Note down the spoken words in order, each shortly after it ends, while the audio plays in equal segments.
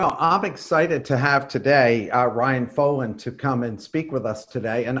I'm excited to have today Ryan Foland to come and speak with us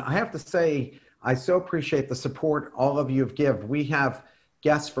today. And I have to say, I so appreciate the support all of you have give. We have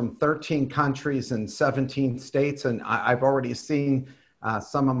guests from 13 countries and 17 states, and I've already seen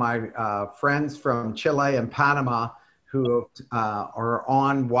some of my friends from Chile and Panama who are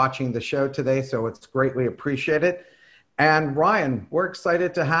on watching the show today, so it's greatly appreciated. And Ryan, we're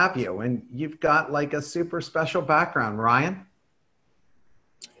excited to have you, and you've got like a super special background, Ryan.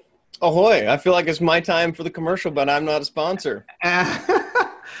 Ahoy, I feel like it's my time for the commercial, but I'm not a sponsor.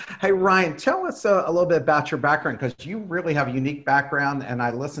 Hey, Ryan, tell us a little bit about your background because you really have a unique background, and I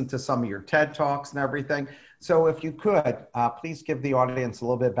listened to some of your TED Talks and everything. So if you could, please give the audience a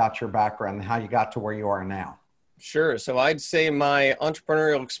little bit about your background and how you got to where you are now. Sure. So I'd say my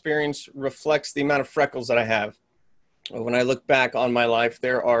entrepreneurial experience reflects the amount of freckles that I have. When I look back on my life,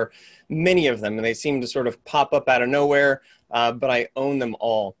 there are many of them, and they seem to sort of pop up out of nowhere, but I own them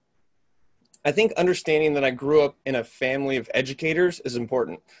all. I think understanding that I grew up in a family of educators is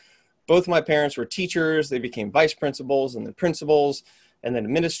important. Both my parents were teachers. They became vice principals and then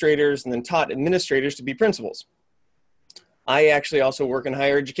administrators, and then taught administrators to be principals. I actually also work in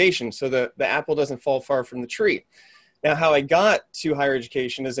higher education, so the apple doesn't fall far from the tree. Now, how I got to higher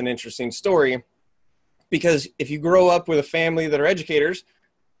education is an interesting story, because if you grow up with a family that are educators,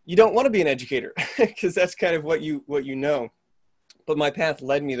 you don't want to be an educator because that's kind of what you know. But my path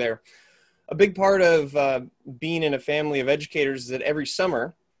led me there. A big part of being in a family of educators is that every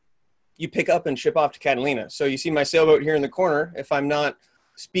summer you pick up and ship off to Catalina. So you see my sailboat here in the corner. If I'm not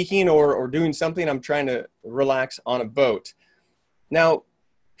speaking or doing something, I'm trying to relax on a boat. Now,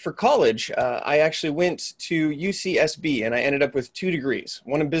 for college, I actually went to UCSB, and I ended up with 2 degrees,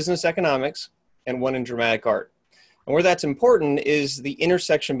 one in business economics and one in dramatic art. And where that's important is the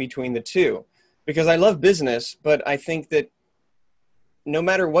intersection between the two, because I love business, but I think that no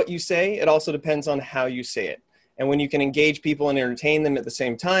matter what you say, it also depends on how you say it. And when you can engage people and entertain them at the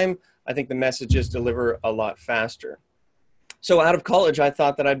same time, I think the messages deliver a lot faster. So out of college, I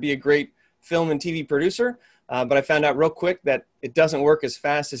thought that I'd be a great film and TV producer, but I found out real quick that it doesn't work as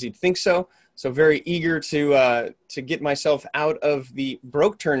fast as you'd think so. So very eager to get myself out of the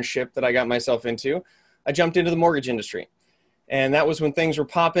broke turnship that I got myself into, I jumped into the mortgage industry. And that was when things were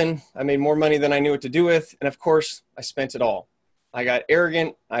popping. I made more money than I knew what to do with. And of course, I spent it all. I got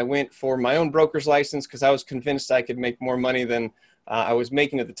arrogant. I went for my own broker's license because I was convinced I could make more money than I was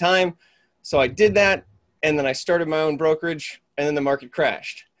making at the time. So I did that, and then I started my own brokerage, and then the market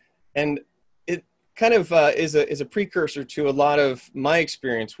crashed. And it kind of is a precursor to a lot of my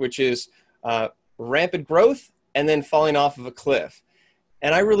experience, which is rampant growth and then falling off of a cliff.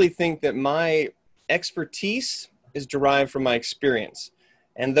 And I really think that my expertise is derived from my experience.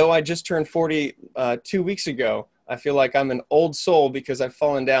 And though I just turned 40 2 weeks ago, I feel like I'm an old soul because I've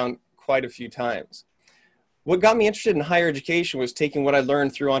fallen down quite a few times. What got me interested in higher education was taking what I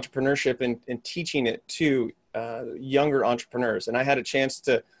learned through entrepreneurship and teaching it to younger entrepreneurs. And I had a chance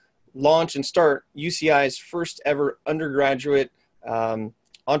to launch and start UCI's first ever undergraduate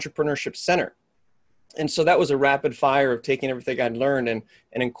entrepreneurship center. And so that was a rapid fire of taking everything I'd learned and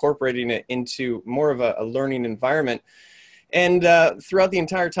incorporating it into more of a learning environment. And throughout the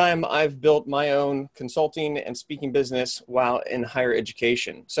entire time, I've built my own consulting and speaking business while in higher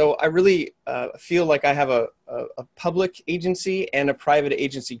education. So I really feel like I have a public agency and a private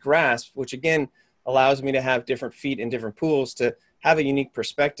agency grasp, which again allows me to have different feet in different pools to have a unique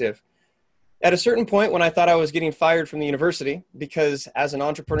perspective. At a certain point when I thought I was getting fired from the university, because as an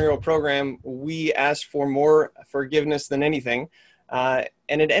entrepreneurial program, we asked for more forgiveness than anything, and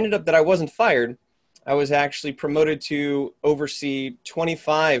it ended up that I wasn't fired. I was actually promoted to oversee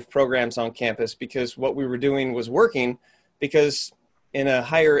 25 programs on campus because what we were doing was working, because in a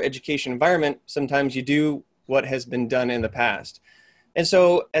higher education environment, sometimes you do what has been done in the past. And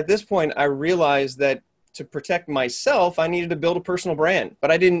so at this point, I realized that to protect myself, I needed to build a personal brand, but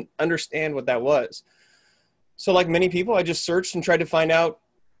I didn't understand what that was. So like many people, I just searched and tried to find out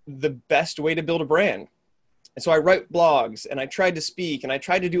the best way to build a brand. And so I write blogs, and I tried to speak, and I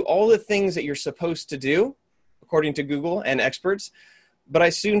tried to do all the things that you're supposed to do, according to Google and experts. But I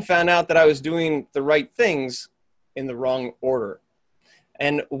soon found out that I was doing the right things in the wrong order.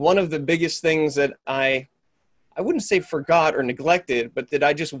 And one of the biggest things that I wouldn't say forgot or neglected, but that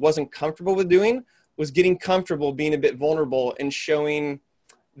I just wasn't comfortable with doing was getting comfortable being a bit vulnerable and showing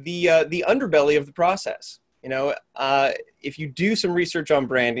the underbelly of the process. You know, if you do some research on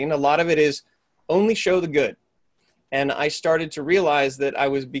branding, a lot of it is only show the good. And I started to realize that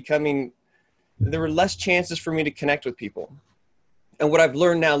there were less chances for me to connect with people. And what I've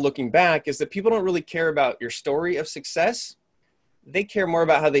learned now looking back is that people don't really care about your story of success. they care more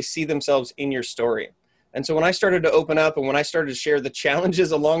about how they see themselves in your story. And so when I started to open up and when I started to share the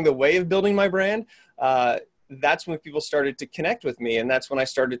challenges along the way of building my brand, that's when people started to connect with me. And that's when I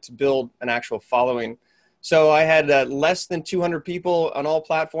started to build an actual following. So I had less than 200 people on all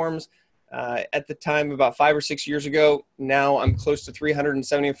platforms at the time, about 5 or 6 years ago. Now I'm close to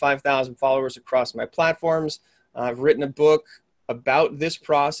 375,000 followers across my platforms. I've written a book about this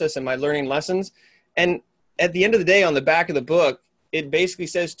process and my learning lessons. And at the end of the day, on the back of the book, it basically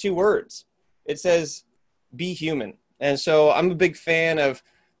says 2 words. It says, be human. And so I'm a big fan of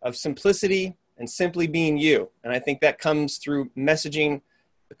simplicity and simply being you. And I think that comes through messaging,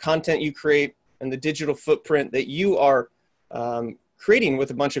 the content you create, and the digital footprint that you are creating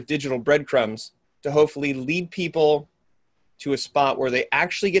with a bunch of digital breadcrumbs to hopefully lead people to a spot where they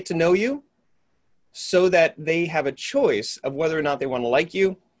actually get to know you so that they have a choice of whether or not they want to like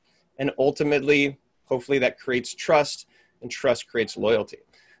you. And ultimately, hopefully that creates trust, and trust creates loyalty.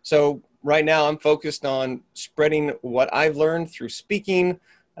 So right now I'm focused on spreading what I've learned through speaking,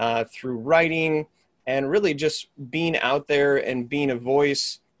 through writing, and really just being out there and being a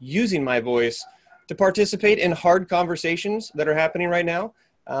voice, using my voice to participate in hard conversations that are happening right now,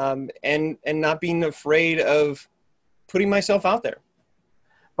 and not being afraid of putting myself out there.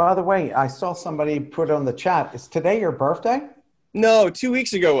 By the way, I saw somebody put on the chat, is today your birthday? No, 2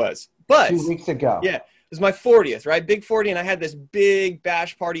 weeks ago was. But 2 weeks ago. Yeah, it was my 40th, right? Big 40, and I had this big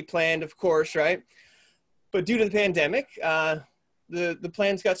bash party planned, of course, right? But due to the pandemic, the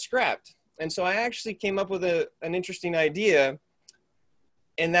plans got scrapped. And so I actually came up with an interesting idea,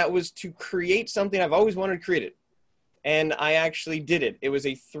 and that was to create something I've always wanted to create it. And I actually did it. It was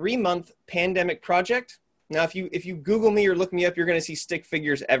a 3-month pandemic project. Now, if you Google me or look me up, you're going to see stick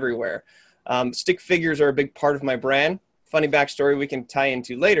figures everywhere. Stick figures are a big part of my brand. Funny backstory we can tie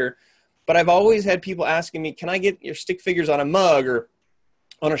into later. But I've always had people asking me, can I get your stick figures on a mug or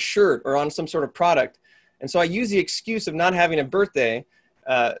on a shirt or on some sort of product? And so I use the excuse of not having a birthday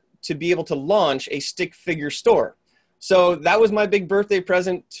to be able to launch a stick figure store. So that was my big birthday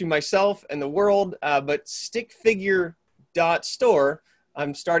present to myself and the world. But stickfigure.store,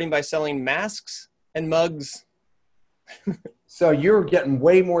 I'm starting by selling masks and mugs. So you're getting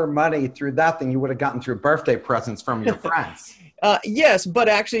way more money through that than you would have gotten through birthday presents from your friends. Yes, but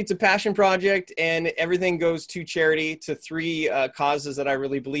actually it's a passion project, and everything goes to charity, to 3 causes that I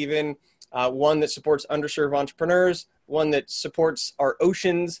really believe in. One that supports underserved entrepreneurs, one that supports our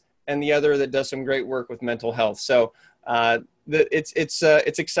oceans, and the other that does some great work with mental health. So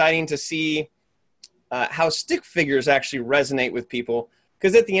it's exciting to see how stick figures actually resonate with people,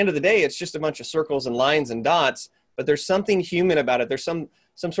 because at the end of the day, it's just a bunch of circles and lines and dots, but there's something human about it. There's some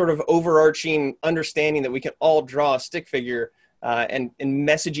sort of overarching understanding that we can all draw a stick figure, and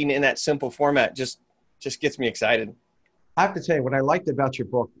messaging in that simple format just gets me excited. I have to tell you, what I liked about your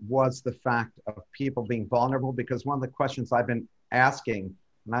book was the fact of people being vulnerable, because one of the questions I've been asking,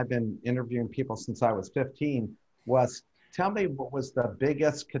 and I've been interviewing people since I was 15, was, tell me what was the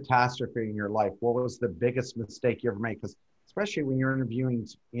biggest catastrophe in your life? What was the biggest mistake you ever made? Because especially when you're interviewing,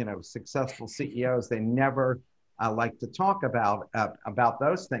 successful CEOs, they never like to talk about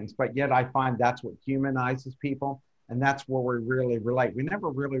those things. But yet I find that's what humanizes people. And that's where we really relate. We never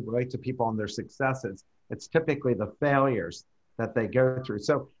really relate to people on their successes. It's typically the failures that they go through.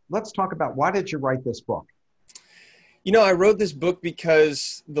 So let's talk about, why did you write this book? I wrote this book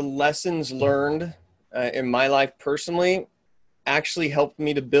because the lessons learned in my life personally actually helped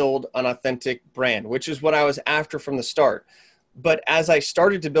me to build an authentic brand, which is what I was after from the start. But as I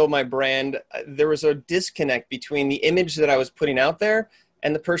started to build my brand, there was a disconnect between the image that I was putting out there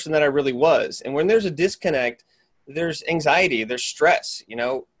and the person that I really was. And when there's a disconnect, there's anxiety, there's stress.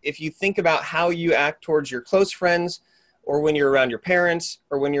 If you think about how you act towards your close friends, or when you're around your parents,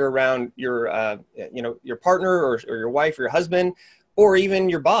 or when you're around your partner or your wife or your husband, or even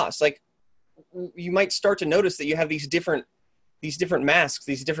your boss, like, you might start to notice that you have these different masks,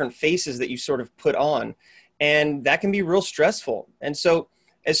 these different faces that you sort of put on, and that can be real stressful. And so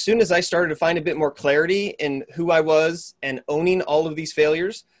as soon as I started to find a bit more clarity in who I was and owning all of these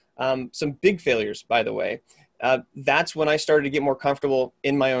failures, some big failures, by the way, that's when I started to get more comfortable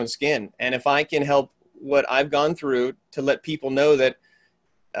in my own skin. And if I can help what I've gone through to let people know that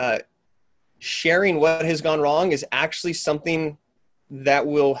sharing what has gone wrong is actually something that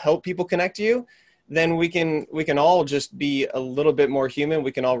will help people connect to you, then we can all just be a little bit more human.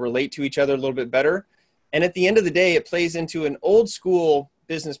 We can all relate to each other a little bit better. And at the end of the day, it plays into an old school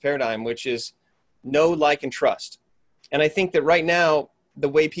business paradigm, which is know, like, and trust. And I think that right now, the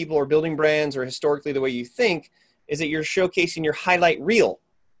way people are building brands, or historically the way you think, is that you're showcasing your highlight reel.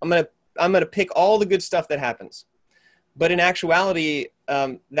 I'm going to pick all the good stuff that happens. But in actuality,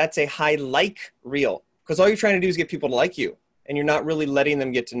 that's a high like reel, because all you're trying to do is get people to like you, and you're not really letting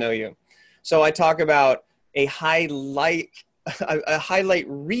them get to know you. So I talk about a a highlight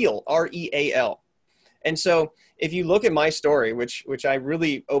reel, REAL. And so if you look at my story, which I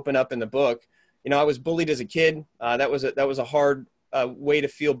really open up in the book, I was bullied as a kid. That was a hard way to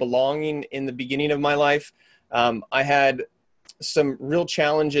feel belonging in the beginning of my life. I had some real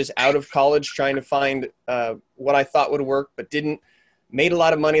challenges out of college trying to find what I thought would work, but didn't. Made a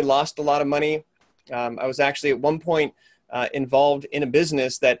lot of money, lost a lot of money. I was actually at one point involved in a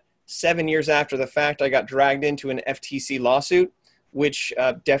business that 7 years after the fact, I got dragged into an FTC lawsuit, which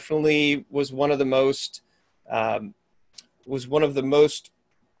definitely was one of the most, I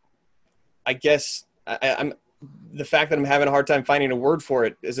guess, I'm the fact that I'm having a hard time finding a word for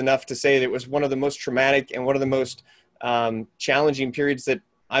it is enough to say that it was one of the most traumatic and one of the most challenging periods that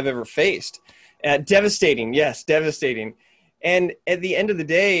I've ever faced. Devastating. Yes, devastating. And at the end of the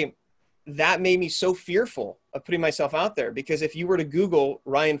day, that made me so fearful of putting myself out there, because if you were to Google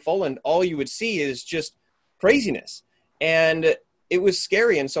Ryan Foland, all you would see is just craziness. And it was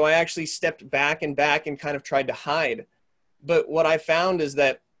scary. And so I actually stepped back and kind of tried to hide. But what I found is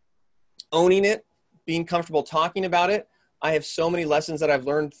that owning it, being comfortable talking about it, I have so many lessons that I've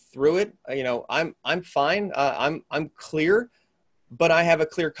learned through it. I'm fine. I'm clear, but I have a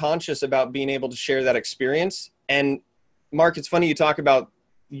clear conscience about being able to share that experience. And Mark, it's funny you talk about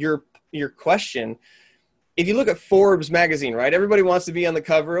your question. If you look at Forbes magazine, right? Everybody wants to be on the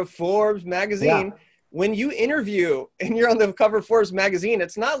cover of Forbes magazine. Yeah. When you interview and you're on the cover of Forbes magazine,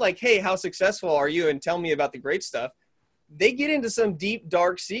 it's not like, hey, how successful are you? And tell me about the great stuff. They get into some deep,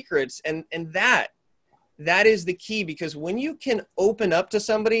 dark secrets. And that is the key, because when you can open up to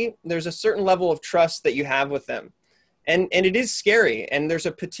somebody, there's a certain level of trust that you have with them. And it is scary, and there's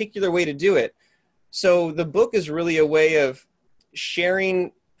a particular way to do it. So the book is really a way of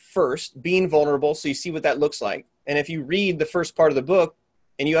sharing first, being vulnerable, so you see what that looks like. And if you read the first part of the book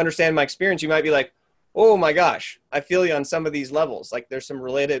and you understand my experience, you might be like, oh my gosh, I feel you on some of these levels. Like there's some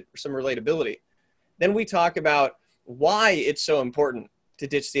relatability. Then we talk about why it's so important to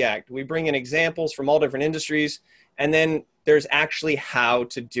ditch the act. We bring in examples from all different industries, and then there's actually how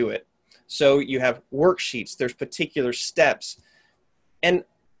to do it. So you have worksheets, there's particular steps. And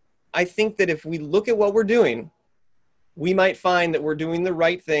I think that if we look at what we're doing, we might find that we're doing the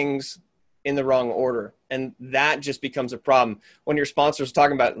right things in the wrong order. And that just becomes a problem when your sponsors are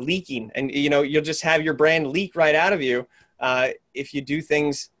talking about leaking, and you'll just have your brand leak right out of you if you do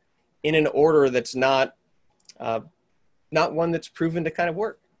things in an order that's not one that's proven to kind of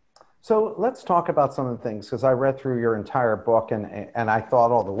work. So let's talk about some of the things, because I read through your entire book and I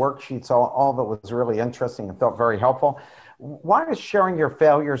thought all the worksheets, all of it was really interesting and felt very helpful. Why is sharing your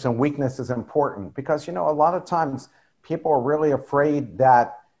failures and weaknesses important? Because, a lot of times people are really afraid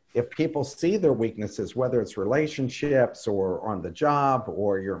that if people see their weaknesses, whether it's relationships or on the job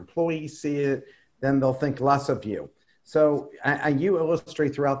or your employees see it, then they'll think less of you. So you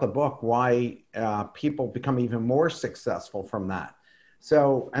illustrate throughout the book why people become even more successful from that.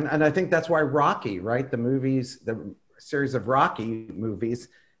 So, and I think that's why Rocky, right? The series of Rocky movies,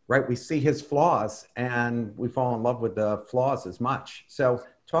 right? We see his flaws and we fall in love with the flaws as much. So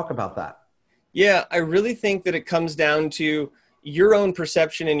talk about that. Yeah, I really think that it comes down to your own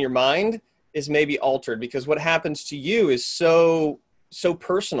perception in your mind is maybe altered, because what happens to you is so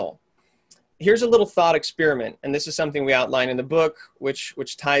personal. Here's a little thought experiment, and this is something we outline in the book,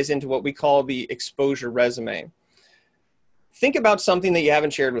 which ties into what we call the exposure resume. Think about something that you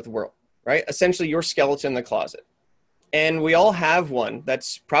haven't shared with the world, right? Essentially your skeleton in the closet. And we all have one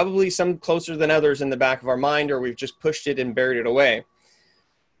that's probably some closer than others in the back of our mind, or we've just pushed it and buried it away.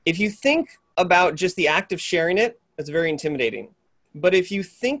 If you think about just the act of sharing it, it's very intimidating. But if you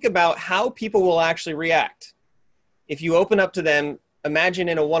think about how people will actually react, if you open up to them, imagine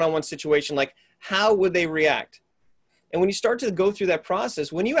in a one-on-one situation, like how would they react? And when you start to go through that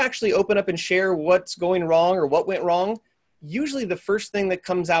process, when you actually open up and share what's going wrong or what went wrong, usually the first thing that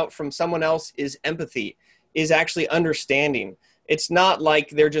comes out from someone else is empathy, is actually understanding. It's not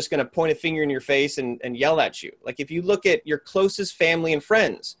like they're just going to point a finger in your face and yell at you. Like if you look at your closest family and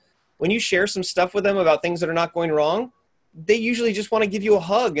friends, when you share some stuff with them about things that are not going wrong, they usually just want to give you a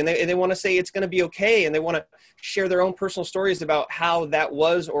hug, and they want to say it's going to be okay. And they want to share their own personal stories about how that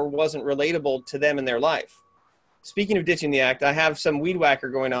was or wasn't relatable to them in their life. Speaking of ditching the act, I have some weed whacker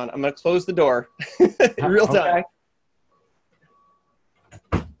going on. I'm going to close the door real time.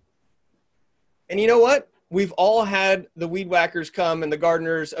 And you know what? We've all had the weed whackers come and the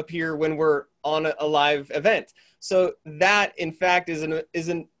gardeners appear when we're on a live event. So that, in fact, is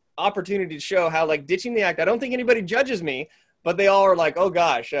an opportunity to show how, like, ditching the act, I don't think anybody judges me, but they all are like, oh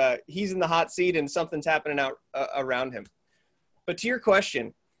gosh, he's in the hot seat and something's happening out around him. But to your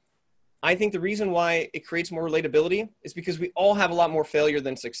question, I think the reason why it creates more relatability is because we all have a lot more failure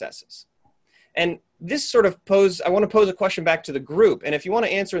than successes. And this sort of I want to pose a question back to the group. And if you want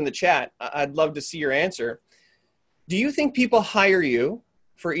to answer in the chat, I'd love to see your answer. Do you think people hire you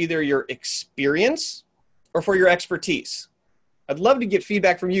for either your experience or for your expertise? I'd love to get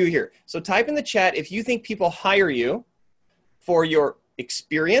feedback from you here. So type in the chat if you think people hire you for your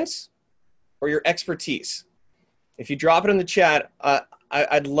experience or your expertise. If you drop it in the chat,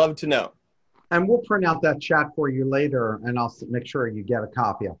 I'd love to know. And we'll print out that chat for you later, and I'll make sure you get a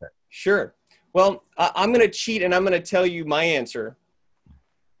copy of it. Sure. Well, I'm going to cheat, and I'm going to tell you my answer.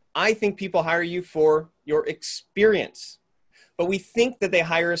 I think people hire you for your experience, but we think that they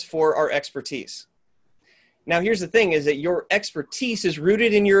hire us for our expertise. Now, here's the thing, is that your expertise is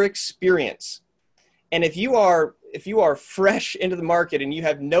rooted in your experience. And if you are fresh into the market and you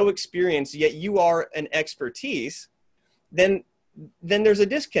have no experience, yet you are an expertise, then there's a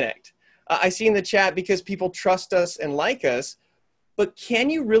disconnect. I see in the chat, because people trust us and like us, but can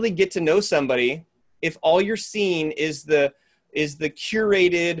you really get to know somebody if all you're seeing is the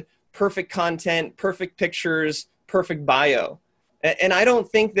curated, perfect content, perfect pictures, perfect bio? And I don't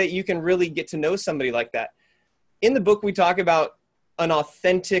think that you can really get to know somebody like that. In the book, we talk about an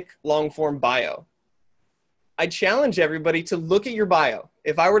authentic long-form bio. I challenge everybody to look at your bio.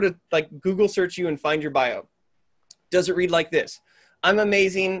 If I were to like Google search you and find your bio, does it read like this? I'm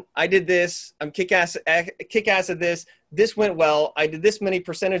amazing. I did this. I'm kick-ass at this. This went well. I did this many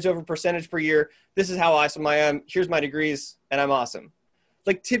percentage over percentage per year. This is how awesome I am. Here's my degrees, and I'm awesome.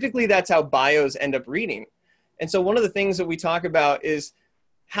 Like, typically, that's how bios end up reading. And so one of the things that we talk about is,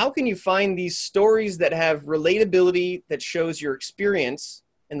 how can you find these stories that have relatability, that shows your experience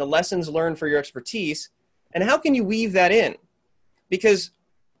and the lessons learned for your expertise, and how can you weave that in? Because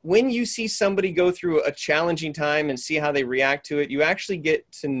when you see somebody go through a challenging time and see how they react to it, you actually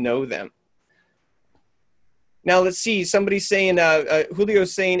get to know them. Now, let's see. Somebody's saying,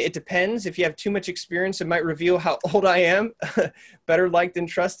 Julio's saying, it depends. If you have too much experience, it might reveal how old I am. Better liked than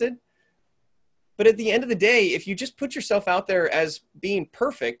trusted. But at the end of the day, if you just put yourself out there as being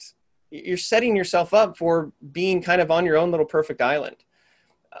perfect, you're setting yourself up for being kind of on your own little perfect island.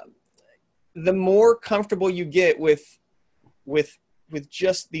 The more comfortable you get with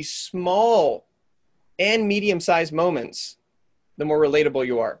just these small and medium-sized moments, the more relatable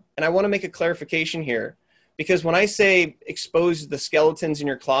you are. And I want to make a clarification here, because when I say expose the skeletons in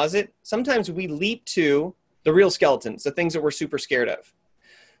your closet, sometimes we leap to the real skeletons, the things that we're super scared of.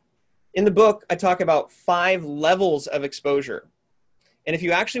 In the book, I talk about 5 levels of exposure. And if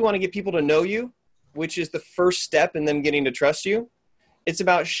you actually want to get people to know you, which is the first step in them getting to trust you, it's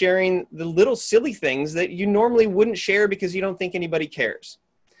about sharing the little silly things that you normally wouldn't share because you don't think anybody cares.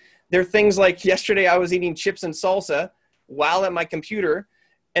 There are things like, yesterday I was eating chips and salsa while at my computer,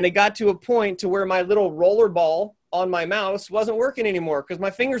 and it got to a point to where my little roller ball on my mouse wasn't working anymore because my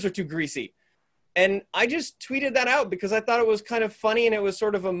fingers are too greasy. And I just tweeted that out because I thought it was kind of funny, and it was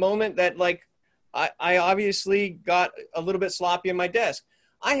sort of a moment that, like, I obviously got a little bit sloppy in my desk.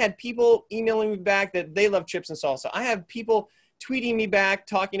 I had people emailing me back that they love chips and salsa. I have people tweeting me back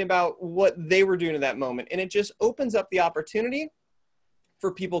talking about what they were doing at that moment. And it just opens up the opportunity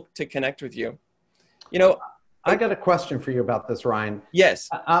for people to connect with you. You know, I got a question for you about this, Ryan. Yes.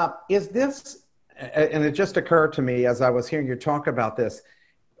 Is this, and it just occurred to me as I was hearing you talk about this,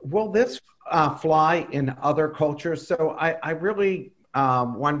 will this fly in other cultures? So I really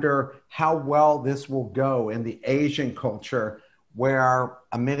wonder how well this will go in the Asian culture, where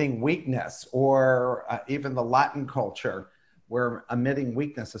admitting weakness, or even the Latin culture, where admitting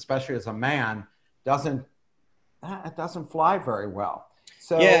weakness, especially as a man, doesn't fly very well.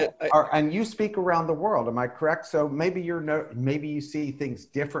 So, yeah, and you speak around the world, am I correct? So maybe maybe you see things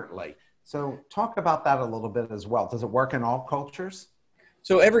differently. So talk about that a little bit as well. Does it work in all cultures?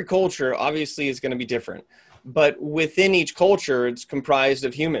 So every culture obviously is going to be different, but within each culture, it's comprised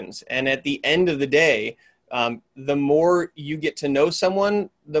of humans. And at the end of the day, the more you get to know someone,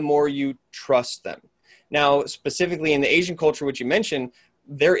 the more you trust them. Now, specifically in the Asian culture, which you mentioned,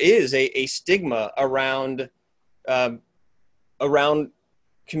 there is a stigma around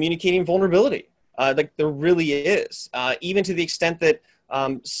communicating vulnerability. Like there really is, even to the extent that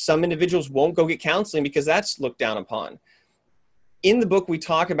some individuals won't go get counseling because that's looked down upon. In the book, we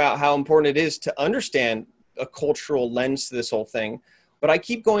talk about how important it is to understand a cultural lens to this whole thing, but I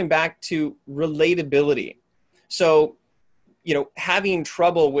keep going back to relatability. So having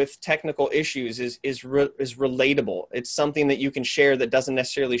trouble with technical issues is relatable. It's something that you can share that doesn't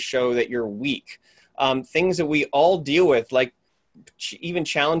necessarily show that you're weak. Things that we all deal with, like even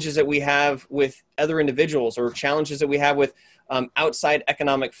challenges that we have with other individuals or challenges that we have with outside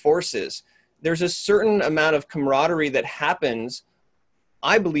economic forces. There's a certain amount of camaraderie that happens,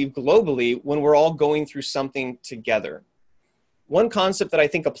 I believe, globally when we're all going through something together. One concept that I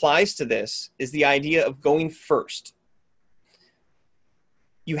think applies to this is the idea of going first.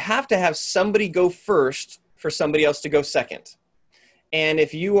 You have to have somebody go first for somebody else to go second. And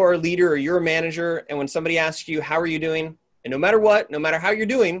if you are a leader or you're a manager, and when somebody asks you, how are you doing? And no matter what, no matter how you're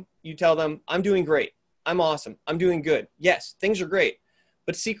doing, you tell them, I'm doing great. I'm awesome. I'm doing good. Yes, things are great.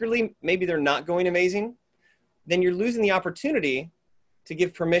 But secretly, maybe they're not going amazing. Then you're losing the opportunity to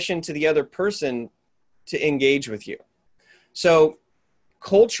give permission to the other person to engage with you. So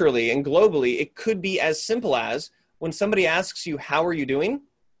culturally and globally, it could be as simple as when somebody asks you, how are you doing?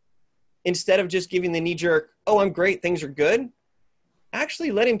 Instead of just giving the knee-jerk, oh, I'm great, things are good,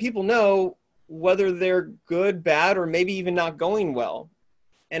 actually letting people know whether they're good, bad, or maybe even not going well.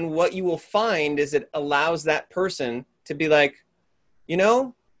 And what you will find is it allows that person to be like,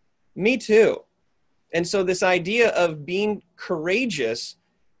 me too. And so this idea of being courageous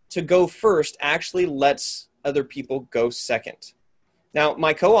to go first actually lets other people go second. Now,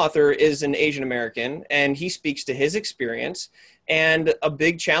 my co-author is an Asian American, and he speaks to his experience. And a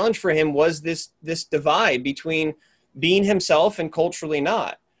big challenge for him was this divide between being himself and culturally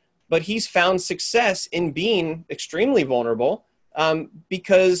not. But he's found success in being extremely vulnerable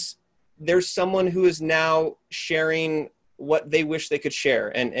because there's someone who is now sharing what they wish they could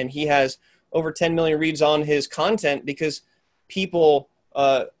share. And he has over 10 million reads on his content because people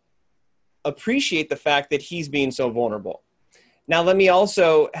appreciate the fact that he's being so vulnerable. Now, let me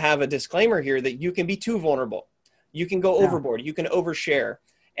also have a disclaimer here that you can be too vulnerable. You can go overboard. You can overshare.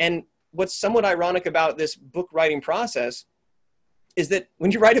 And what's somewhat ironic about this book writing process is that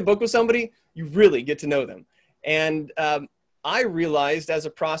when you write a book with somebody, you really get to know them. And I realized as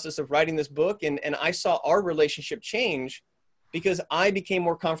a process of writing this book, and I saw our relationship change because I became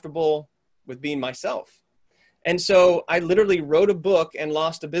more comfortable with being myself. And so I literally wrote a book and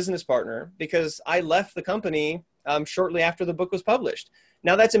lost a business partner because I left the company shortly after the book was published.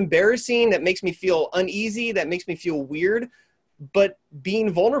 Now that's embarrassing. That makes me feel uneasy. That makes me feel weird. But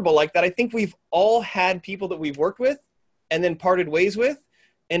being vulnerable like that, I think we've all had people that we've worked with and then parted ways with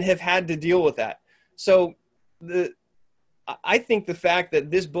and have had to deal with that. So I think the fact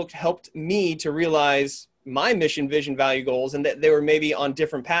that this book helped me to realize my mission, vision, value, goals, and that they were maybe on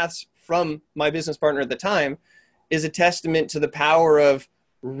different paths from my business partner at the time is a testament to the power of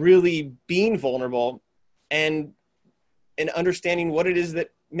really being vulnerable and understanding what it is that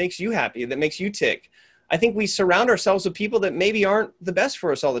makes you happy, that makes you tick. I think we surround ourselves with people that maybe aren't the best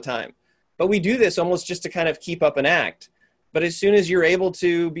for us all the time, but we do this almost just to kind of keep up an act. But as soon as you're able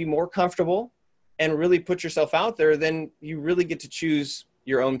to be more comfortable and really put yourself out there, then you really get to choose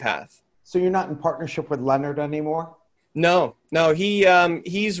your own path. So you're not in partnership with Leonard anymore? No,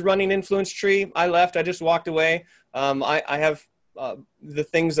 he's running Influence Tree. I left, I just walked away. I have the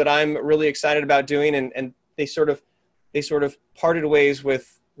things that I'm really excited about doing, and they sort of parted ways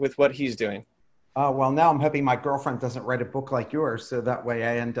with what he's doing. Well, now I'm hoping my girlfriend doesn't write a book like yours, so that way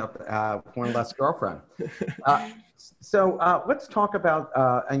I end up one less girlfriend. So let's talk about,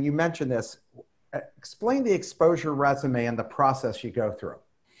 and you mentioned this, explain the exposure resume and the process you go through.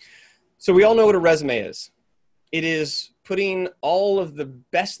 So we all know what a resume is. It is putting all of the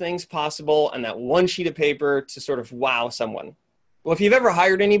best things possible on that one sheet of paper to sort of wow someone. Well, if you've ever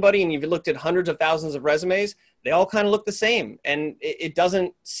hired anybody and you've looked at hundreds of thousands of resumes, they all kind of look the same. And it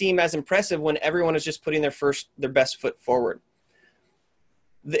doesn't seem as impressive when everyone is just putting their best foot forward.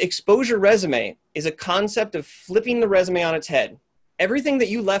 The exposure resume is a concept of flipping the resume on its head. Everything that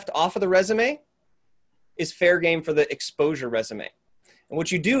you left off of the resume is fair game for the exposure resume. And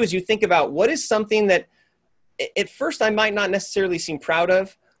what you do is you think about what is something that at first I might not necessarily seem proud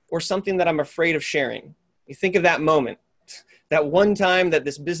of, or something that I'm afraid of sharing. You think of that moment, that one time that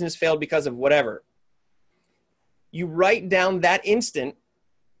this business failed because of whatever. You write down that instant,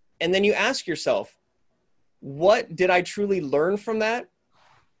 and then you ask yourself, what did I truly learn from that?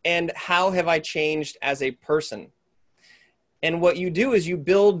 And how have I changed as a person? And what you do is you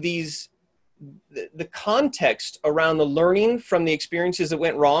build the context around the learning from the experiences that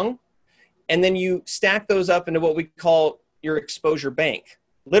went wrong. And then you stack those up into what we call your exposure bank,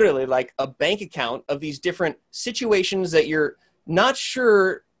 literally like a bank account of these different situations that you're not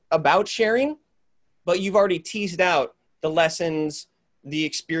sure about sharing, but you've already teased out the lessons, the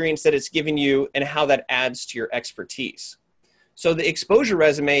experience that it's given you, and how that adds to your expertise. So the exposure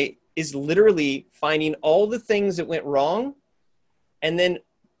resume is literally finding all the things that went wrong and then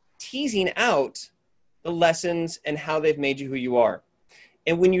teasing out the lessons and how they've made you who you are.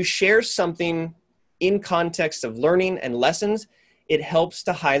 And when you share something in context of learning and lessons, it helps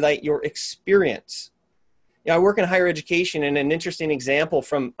to highlight your experience. I work in higher education, and an interesting example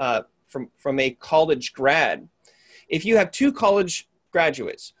from a college grad. If you have two college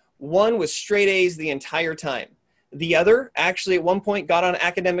graduates, one with straight A's the entire time, the other actually at one point got on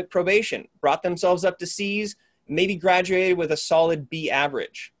academic probation, brought themselves up to C's, maybe graduated with a solid B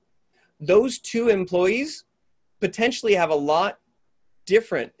average. Those two employees potentially have a lot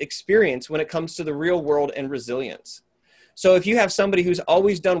different experience when it comes to the real world and resilience. So if you have somebody who's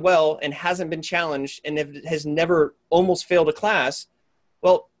always done well and hasn't been challenged and has never almost failed a class,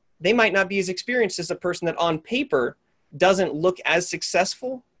 well, they might not be as experienced as a person that on paper doesn't look as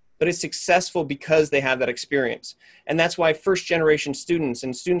successful, but is successful because they have that experience. And that's why first generation students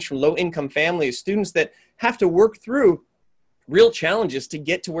and students from low income families, students that have to work through real challenges to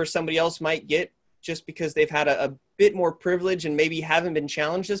get to where somebody else might get just because they've had a bit more privilege and maybe haven't been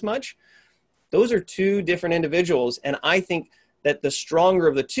challenged as much. Those are two different individuals. And I think that the stronger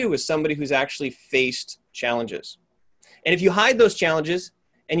of the two is somebody who's actually faced challenges. And if you hide those challenges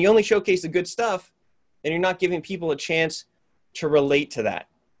and you only showcase the good stuff, then you're not giving people a chance to relate to that.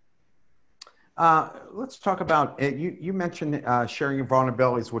 Let's talk about, you mentioned sharing your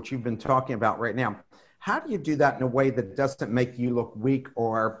vulnerabilities, which you've been talking about right now. How do you do that in a way that doesn't make you look weak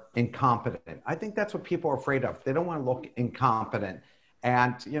or incompetent? I think that's what people are afraid of. They don't want to look incompetent.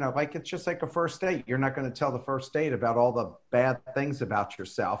 And, like, it's just like a first date. You're not going to tell the first date about all the bad things about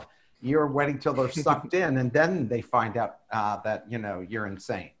yourself. You're waiting till they're sucked in, and then they find out that, you're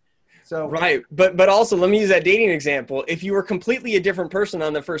insane. So right. But also, let me use that dating example. If you were completely a different person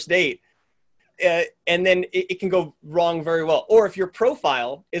on the first date, and then it can go wrong very well. Or if your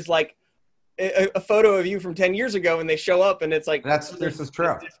profile is like a photo of you from 10 years ago and they show up and it's like, this is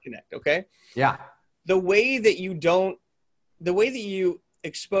true. Disconnect. Okay. Yeah. The way that you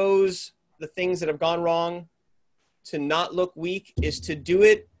expose the things that have gone wrong to not look weak is to do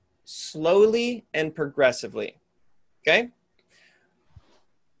it slowly and progressively. Okay.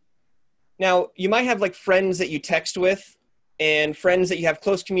 Now you might have like friends that you text with and friends that you have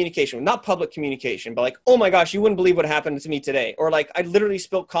close communication with, not public communication, but like, oh my gosh, you wouldn't believe what happened to me today. Or like, I literally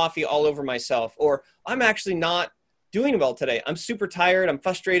spilled coffee all over myself. Or I'm actually not doing well today. I'm super tired. I'm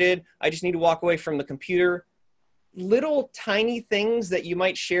frustrated. I just need to walk away from the computer. Little tiny things that you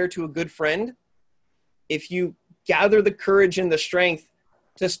might share to a good friend. If you gather the courage and the strength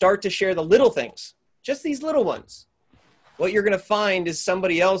to start to share the little things, just these little ones, what you're going to find is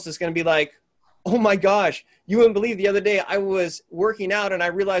somebody else is going to be like, oh my gosh, you wouldn't believe the other day I was working out and I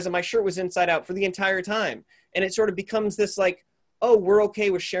realized that my shirt was inside out for the entire time. And it sort of becomes this like, oh, we're okay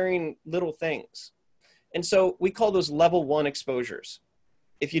with sharing little things. And so we call those level 1 exposures.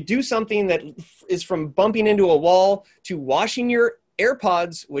 If you do something that is from bumping into a wall to washing your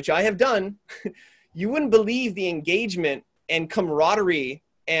AirPods, which I have done, you wouldn't believe the engagement and camaraderie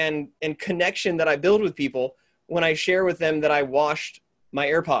and connection that I build with people when I share with them that I washed my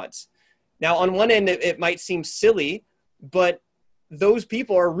AirPods. Now, on one end, it might seem silly, but those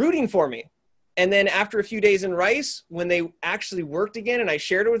people are rooting for me. And then after a few days in Rice, when they actually worked again and I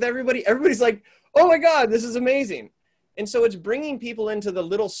shared it with everybody, everybody's like, oh my God, this is amazing. And so it's bringing people into the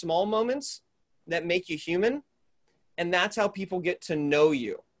little small moments that make you human. And that's how people get to know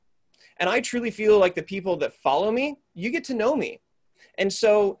you. And I truly feel like the people that follow me, you get to know me. And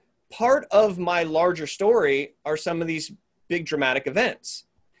so part of my larger story are some of these big dramatic events.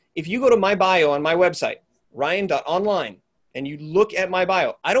 If you go to my bio on my website, ryan.online, and you look at my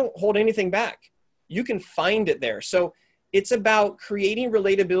bio, I don't hold anything back. You can find it there. So it's about creating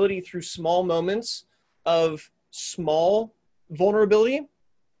relatability through small moments of small vulnerability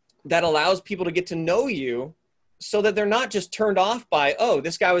that allows people to get to know you so that they're not just turned off by, oh,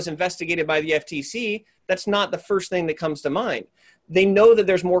 this guy was investigated by the FTC. That's not the first thing that comes to mind. They know that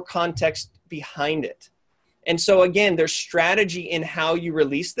there's more context behind it. And so again, there's strategy in how you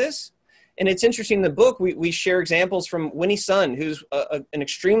release this. And it's interesting in the book, we share examples from Winnie Sun, who's an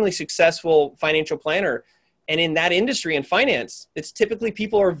extremely successful financial planner. And in that industry, in finance, it's typically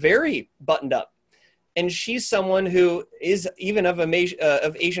people are very buttoned up. And she's someone who is even of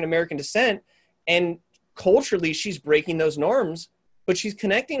Asian American descent. And culturally, she's breaking those norms, but she's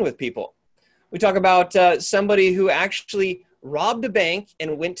connecting with people. We talk about somebody who actually robbed a bank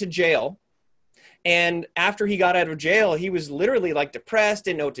and went to jail. And after he got out of jail, he was literally like depressed,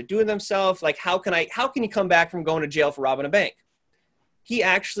 didn't know what to do with himself. Like, how can you come back from going to jail for robbing a bank? He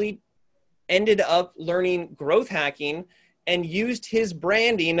actually ended up learning growth hacking and used his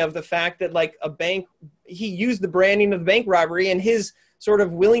branding of the fact that like a bank, he used the branding of the bank robbery and his sort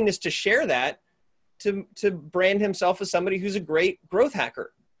of willingness to share that to brand himself as somebody who's a great growth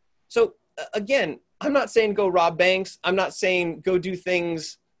hacker. So again, I'm not saying go rob banks. I'm not saying go do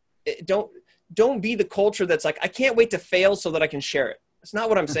things. Don't be the culture that's like, I can't wait to fail so that I can share it. That's not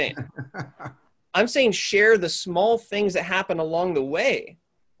what I'm saying. I'm saying share the small things that happen along the way.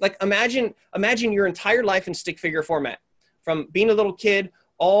 Like imagine your entire life in stick figure format, from being a little kid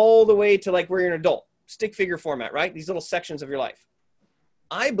all the way to like where you're an adult, stick figure format, right? These little sections of your life.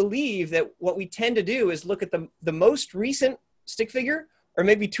 I believe that what we tend to do is look at the most recent stick figure, or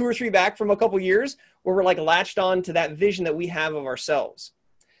maybe 2 or 3 back from a couple years, where we're like latched on to that vision that we have of ourselves.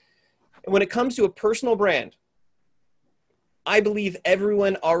 And when it comes to a personal brand, I believe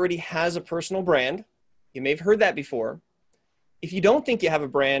everyone already has a personal brand. You may have heard that before. If you don't think you have a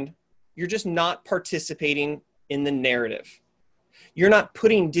brand, you're just not participating in the narrative. You're not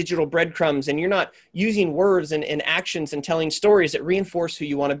putting digital breadcrumbs, and you're not using words and actions and telling stories that reinforce who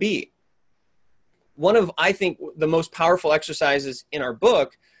you want to be. One of, I think, the most powerful exercises in our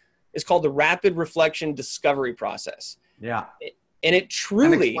book is called the rapid reflection discovery process. Yeah. And it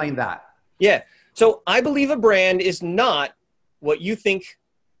truly... And explain that. Yeah. So I believe a brand is not what you think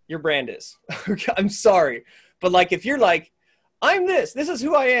your brand is. I'm sorry. But like, if you're like, I'm this is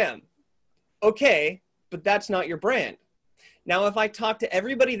who I am. Okay. But that's not your brand. Now, if I talk to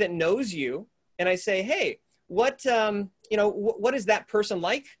everybody that knows you and I say, hey, what is that person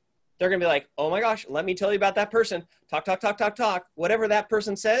like? They're going to be like, oh my gosh, let me tell you about that person. Talk. Whatever that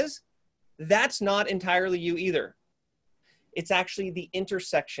person says, that's not entirely you either. It's actually the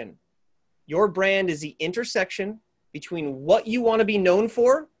intersection. Your brand is the intersection between what you want to be known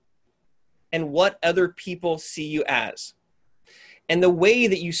for and what other people see you as. And the way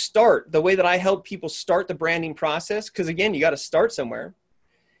that you start, the way that I help people start the branding process, because again, you got to start somewhere,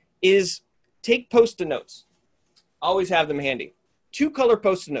 is take Post-it notes. Always have them handy. 2 color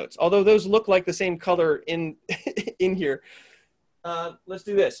Post-it notes, although those look like the same color in here. Let's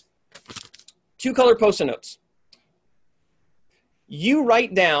do this. 2 color Post-it notes. You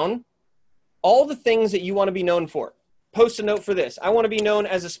write down all the things that you want to be known for. Post a note for this. I want to be known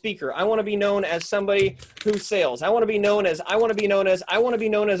as a speaker. I want to be known as somebody who sales. I want to be known as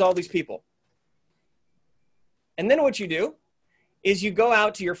all these people. And then what you do is you go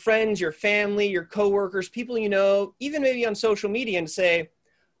out to your friends, your family, your coworkers, people you know, even maybe on social media, and say,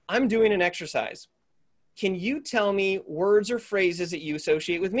 I'm doing an exercise. Can you tell me words or phrases that you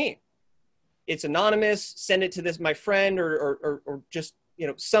associate with me? It's anonymous. Send it to this, my friend, or just,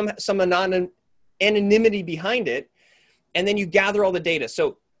 some anonymity behind it. And then you gather all the data.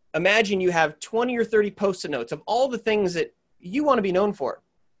 So imagine you have 20 or 30 Post-it notes of all the things that you want to be known for.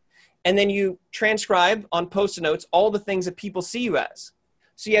 And then you transcribe on Post-it notes all the things that people see you as.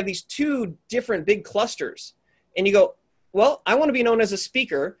 So you have these 2 different big clusters. And you go, well, I want to be known as a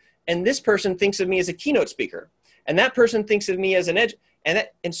speaker. And this person thinks of me as a keynote speaker. And that person thinks of me as an edge.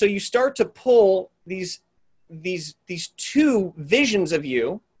 And so you start to pull these 2 visions of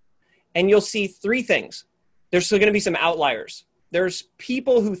you, and you'll see 3 things. There's still going to be some outliers. There's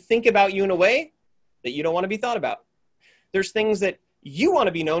people who think about you in a way that you don't want to be thought about. There's things that you want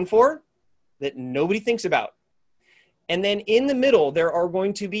to be known for that nobody thinks about. And then in the middle, there are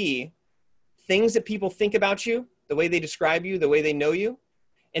going to be things that people think about you, the way they describe you, the way they know you,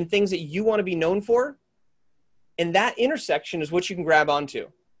 and things that you want to be known for. And that intersection is what you can grab onto.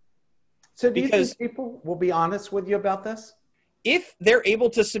 So do you think people will be honest with you about this? If they're able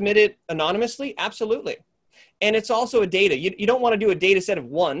to submit it anonymously, absolutely. And it's also a data. You don't want to do a data set of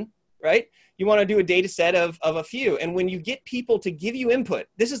 1, right? You want to do a data set of a few. And when you get people to give you input,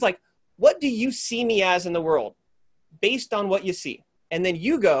 this is like, what do you see me as in the world based on what you see? And then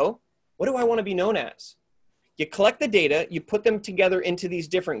you go, what do I want to be known as? You collect the data, you put them together into these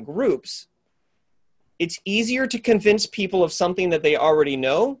different groups. It's easier to convince people of something that they already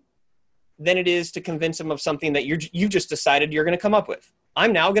know than it is to convince them of something that you've just decided you're going to come up with.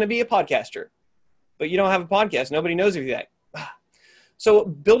 I'm now going to be a podcaster. But you don't have a podcast. Nobody knows of you yet. So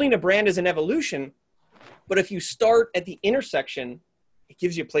building a brand is an evolution, but if you start at the intersection, it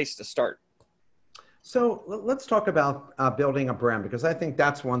gives you a place to start. So let's talk about building a brand, because I think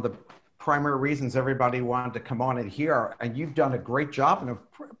that's one of the primary reasons everybody wanted to come on and hear. And you've done a great job. And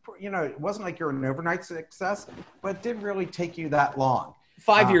it wasn't like you're an overnight success, but it didn't really take you that long.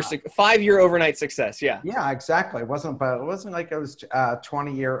 5-year overnight success. Yeah. Yeah, exactly. It wasn't like it was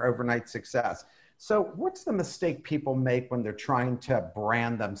 20-year overnight success. So what's the mistake people make when they're trying to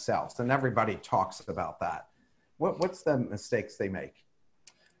brand themselves? And everybody talks about that. What's the mistakes they make?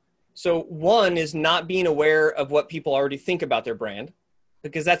 So one is not being aware of what people already think about their brand,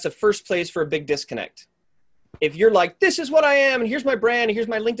 because that's the first place for a big disconnect. If you're like, this is what I am, and here's my brand, and here's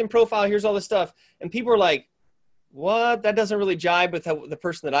my LinkedIn profile, here's all this stuff, and people are like, what? That doesn't really jibe with the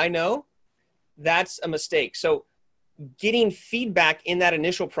person that I know. That's a mistake. So getting feedback in that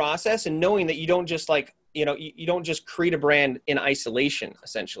initial process and knowing that you don't just like, you don't just create a brand in isolation,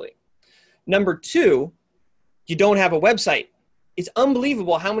 essentially. Number two, you don't have a website. It's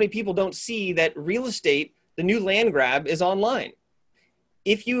unbelievable how many people don't see that real estate, the new land grab, is online.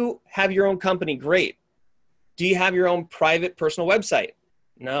 If you have your own company, great. Do you have your own private personal website?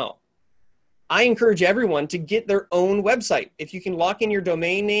 No. I encourage everyone to get their own website. If you can lock in your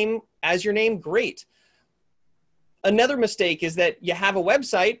domain name as your name, great. Another mistake is that you have a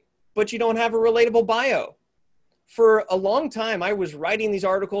website, but you don't have a relatable bio. For a long time, I was writing these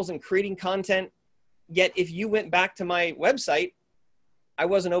articles and creating content, yet if you went back to my website, I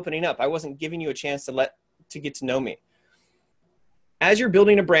wasn't opening up. I wasn't giving you a chance to get to know me. As you're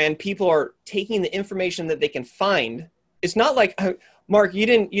building a brand, people are taking the information that they can find. It's not like, Mark, you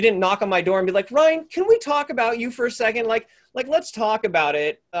didn't knock on my door and be like, Ryan, can we talk about you for a second? Like let's talk about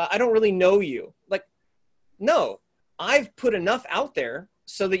it. I don't really know you. Like, no, I've put enough out there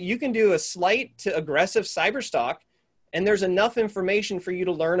so that you can do a slight to aggressive cyber stalk, and there's enough information for you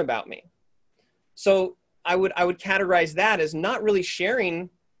to learn about me. So I would categorize that as not really sharing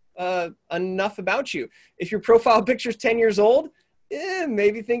enough about you. If your profile picture is 10 years old,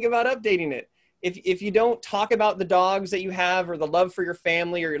 maybe think about updating it. If you don't talk about the dogs that you have, or the love for your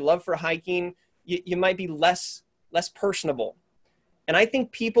family, or your love for hiking, you might be less personable. And I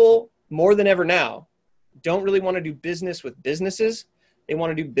think people more than ever now don't really want to do business with businesses. They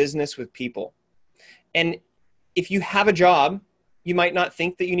want to do business with people. And if you have a job, you might not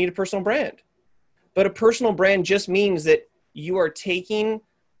think that you need a personal brand. But a personal brand just means that you are taking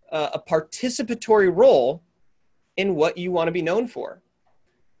a participatory role in what you want to be known for.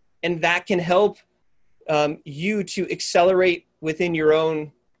 And that can help you to accelerate within your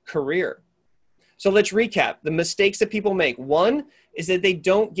own career. So let's recap the mistakes that people make. One is that they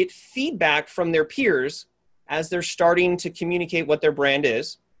don't get feedback from their peers as they're starting to communicate what their brand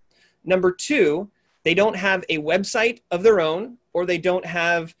is. Number two, they don't have a website of their own, or they don't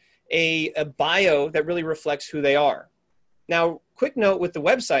have a bio that really reflects who they are. Now, quick note with the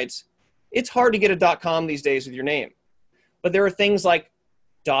websites, it's hard to get a .com these days with your name. But there are things like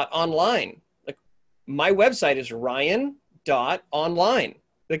 .online. Like my website is ryan.online.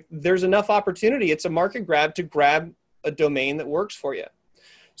 Like there's enough opportunity. It's a market grab to grab a domain that works for you.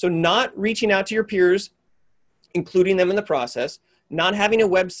 So not reaching out to your peers, including them in the process, not having a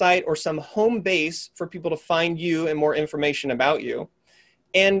website or some home base for people to find you and more information about you.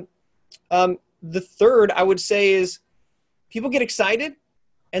 And the third I would say is people get excited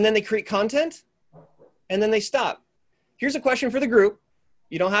and then they create content and then they stop. Here's a question for the group.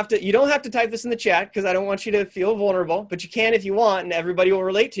 You don't have to type this in the chat because I don't want you to feel vulnerable, but you can if you want, and everybody will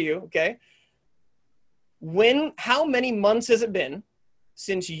relate to you, okay? How many months has it been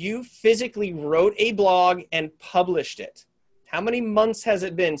since you physically wrote a blog and published it? How many months has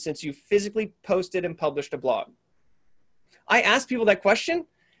it been since you physically posted and published a blog? I ask people that question,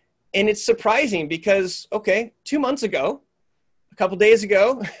 and it's surprising because, okay, 2 months ago, a couple days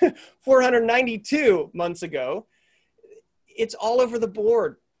ago, 492 months ago, it's all over the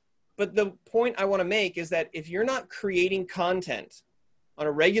board. But the point I want to make is that if you're not creating content on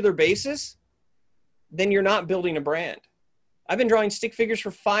a regular basis, then you're not building a brand. I've been drawing stick figures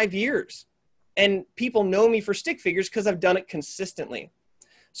for 5 years, and people know me for stick figures because I've done it consistently.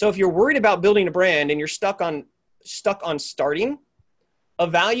 So if you're worried about building a brand and you're stuck on starting,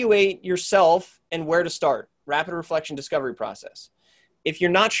 evaluate yourself and where to start. Rapid reflection discovery process. If you're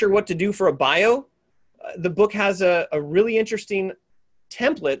not sure what to do for a bio, the book has a really interesting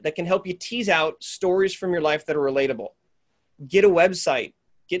template that can help you tease out stories from your life that are relatable. Get a website,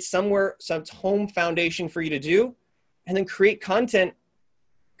 get somewhere, some home foundation for you to do, and then create content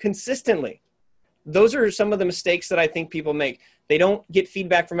consistently. Those are some of the mistakes that I think people make. They don't get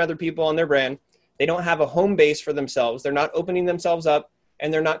feedback from other people on their brand. They don't have a home base for themselves. They're not opening themselves up,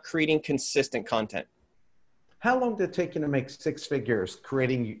 and they're not creating consistent content. How long did it take you to make 6 figures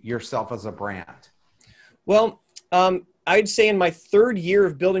creating yourself as a brand? Well, I'd say in my 3rd year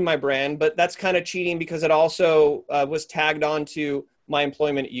of building my brand, but that's kind of cheating because it also was tagged on to my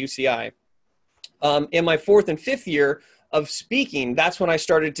employment at UCI. In my 4th and 5th year of speaking, that's when I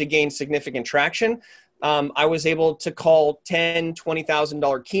started to gain significant traction. I was able to call $10,000,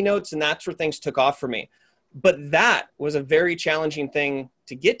 $20,000 keynotes, and that's where things took off for me. But that was a very challenging thing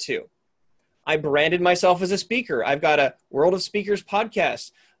to get to. I branded myself as a speaker. I've got a World of Speakers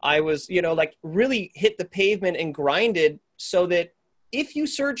podcast. I was, like really hit the pavement and grinded so that if you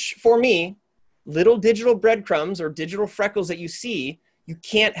search for me, little digital breadcrumbs or digital freckles that you see, you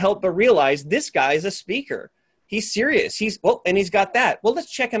can't help but realize this guy is a speaker. He's serious. And he's got that. Well,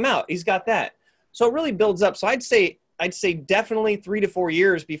 let's check him out. He's got that. So it really builds up. So I'd say definitely 3 to 4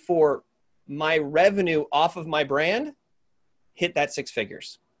 years before my revenue off of my brand hit that 6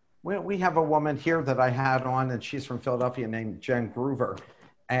 figures. We have a woman here that I had on, and she's from Philadelphia, named Jen Groover.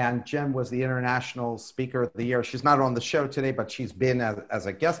 And Jen was the International Speaker of the Year. She's not on the show today, but she's been as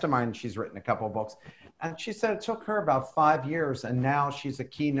a guest of mine. She's written a couple of books. And she said it took her about 5 years, and now she's a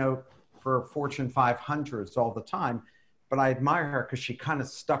keynote for Fortune 500s all the time. But I admire her because she kind of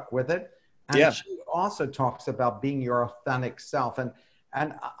stuck with it. And she also talks about being your authentic self. And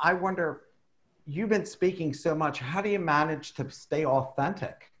I wonder, you've been speaking so much. How do you manage to stay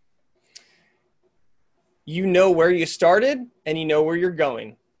authentic? You know where you started and you know where you're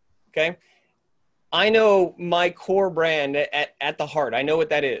going. Okay. I know my core brand at the heart. I know what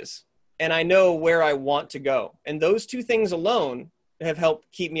that is. And I know where I want to go. And those two things alone have helped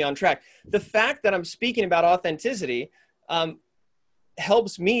keep me on track. The fact that I'm speaking about authenticity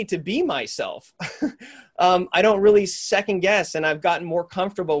helps me to be myself. I don't really second guess, and I've gotten more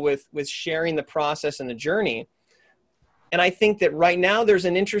comfortable with sharing the process and the journey. And I think that right now there's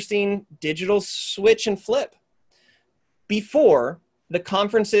an interesting digital switch and flip. Before, the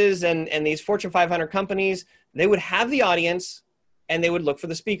conferences and these Fortune 500 companies, they would have the audience and they would look for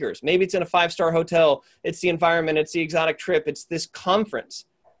the speakers. Maybe it's in a 5-star hotel. It's the environment. It's the exotic trip. It's this conference.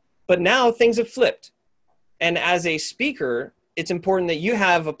 But now things have flipped. And as a speaker, it's important that you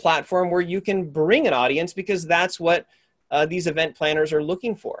have a platform where you can bring an audience, because that's what these event planners are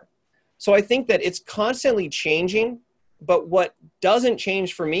looking for. So I think that it's constantly changing. But what doesn't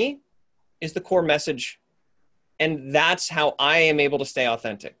change for me is the core message. And that's how I am able to stay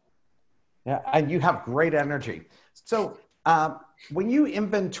authentic. Yeah, and you have great energy. So when you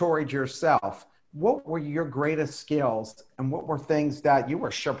inventoried yourself, what were your greatest skills, and what were things that you were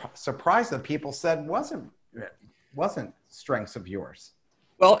surprised that people said wasn't strengths of yours?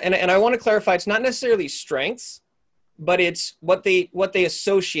 Well, and I want to clarify, it's not necessarily strengths, but it's what they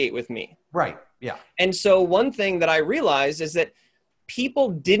associate with me. Right. Yeah. And so one thing that I realized is that people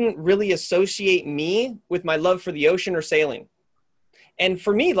didn't really associate me with my love for the ocean or sailing. And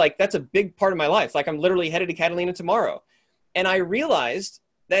for me, like, that's a big part of my life. Like, I'm literally headed to Catalina tomorrow. And I realized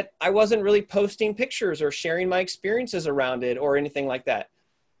that I wasn't really posting pictures or sharing my experiences around it or anything like that.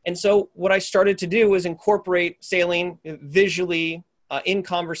 And so what I started to do was incorporate sailing visually in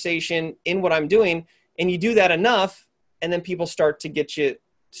conversation, in what I'm doing. And you do that enough, and then people start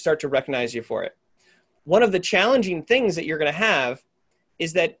to recognize you for it. One of the challenging things that you're going to have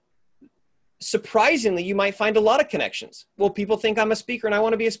is that, surprisingly, you might find a lot of connections. Well, people think I'm a speaker and I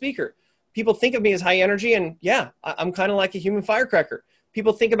want to be a speaker. People think of me as high energy, and I'm kind of like a human firecracker.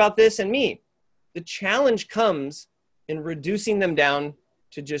 People think about this and me. The challenge comes in reducing them down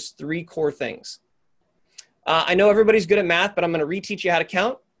to just 3 core things. I know everybody's good at math, but I'm going to reteach you how to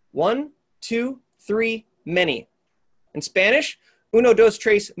count. 1, 2, 3, many. In Spanish, uno, dos,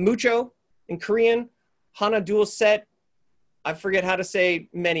 tres, mucho. In Korean, hana, dual, set. I forget how to say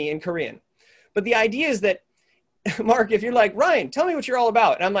many in Korean. But the idea is that, Mark, if you're like, Ryan, tell me what you're all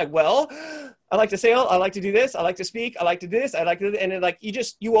about. And I'm like, well, I like to sail. I like to do this. I like to speak. I like to do this. I like to do this. And then, like,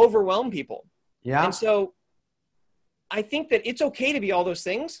 you overwhelm people. Yeah. And so I think that it's okay to be all those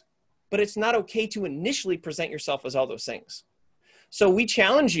things, but it's not okay to initially present yourself as all those things. So we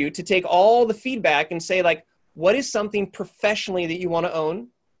challenge you to take all the feedback and say, like, what is something professionally that you want to own?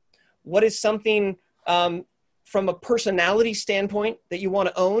 What is something from a personality standpoint that you want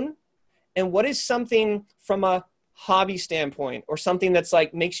to own? And what is something from a hobby standpoint, or something that's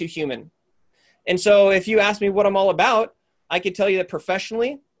like makes you human? And so if you ask me what I'm all about, I could tell you that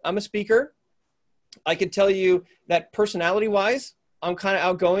professionally, I'm a speaker. I could tell you that personality wise, I'm kind of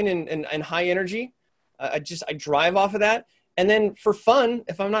outgoing and high energy. I drive off of that. And then for fun,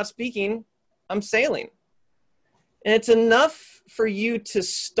 if I'm not speaking, I'm sailing. And it's enough for you to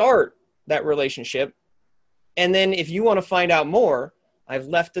start that relationship. And then if you want to find out more, I've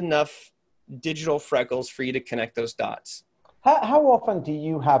left enough digital freckles for you to connect those dots. How often do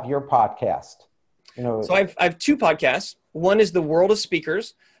you have your podcast? So I have 2 podcasts. One is The World of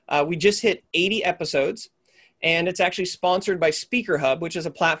Speakers. We just hit 80 episodes, and it's actually sponsored by Speaker Hub, which is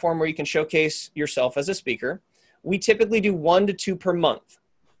a platform where you can showcase yourself as a speaker. We typically do 1 to 2 per month.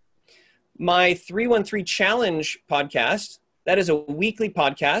 My 313 Challenge podcast, that is a weekly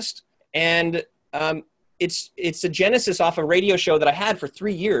podcast, and it's a genesis off a radio show that I had for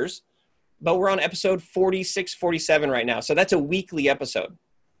 3 years but we're on episode 46, 47 right now. So that's a weekly episode.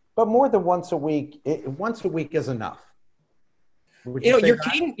 But more than once a week, once a week is enough. You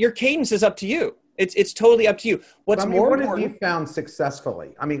know, your cadence is up to you. It's totally up to you. What's more what important, have you found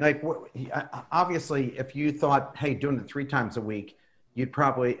successfully? I mean, like, obviously, if you thought, hey, doing it 3 times a week, you'd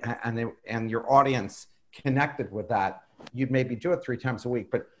probably, and your audience connected with that, you'd maybe do it 3 times a week.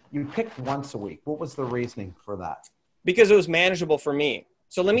 But you picked once a week. What was the reasoning for that? Because it was manageable for me.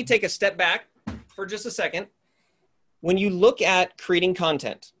 So let me take a step back for just a second. When you look at creating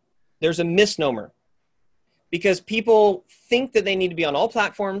content, there's a misnomer. Because people think that they need to be on all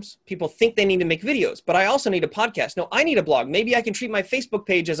platforms. People think they need to make videos, but I also need a podcast. No, I need a blog. Maybe I can treat my Facebook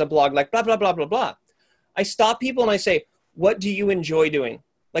page as a blog, like blah, blah, blah, blah, blah. I stop people and I say, what do you enjoy doing?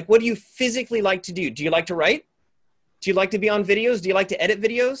 Like, what do you physically like to do? Do you like to write? Do you like to be on videos? Do you like to edit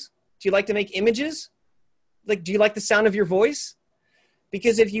videos? Do you like to make images? Like, do you like the sound of your voice?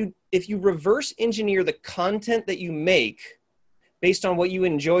 Because if you reverse engineer the content that you make based on what you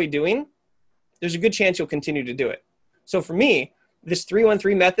enjoy doing, there's a good chance you'll continue to do it. So for me, this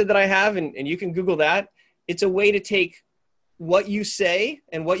 313 method that I have, and you can Google that, it's a way to take what you say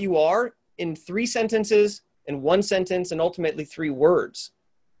and what you are in 3 sentences, in 1 sentence, and ultimately 3 words.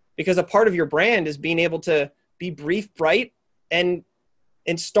 Because a part of your brand is being able to be brief, bright, and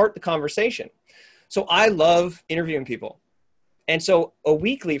start the conversation. So I love interviewing people. And so a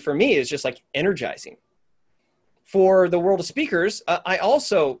weekly for me is just like energizing. For the world of speakers, I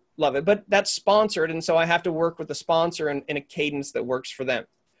also love it, but that's sponsored. And so I have to work with the sponsor in a cadence that works for them.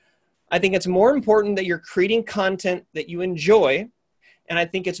 I think it's more important that you're creating content that you enjoy. And I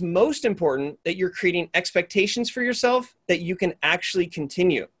think it's most important that you're creating expectations for yourself that you can actually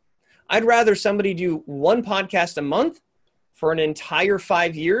continue. I'd rather somebody do 1 podcast a month for an entire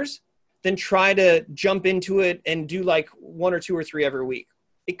 5 years than try to jump into it and do like 1 or 2 or 3 every week.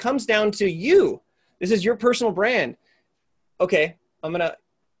 It comes down to you. This is your personal brand. Okay,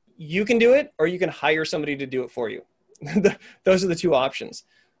 you can do it, or you can hire somebody to do it for you. Those are the 2 options.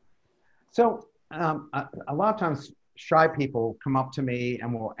 So a lot of times shy people come up to me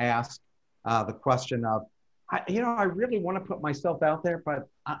and will ask the question of, I really want to put myself out there, but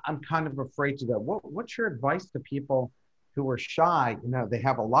I'm kind of afraid to go. What's your advice to people who are shy? They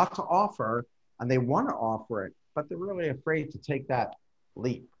have a lot to offer and they want to offer it, but they're really afraid to take that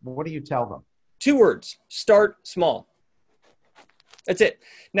leap. What do you tell them? 2 words: start small. That's it.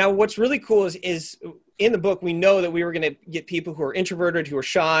 Now, what's really cool is in the book, we know that we were going to get people who are introverted, who are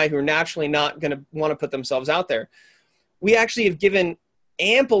shy, who are naturally not going to want to put themselves out there. We actually have given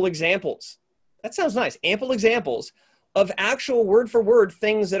ample examples. That sounds nice. Ample examples of actual word for word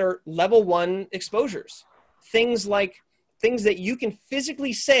things that are level 1 exposures. Things that you can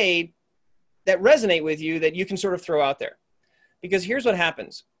physically say that resonate with you that you can sort of throw out there. Because here's what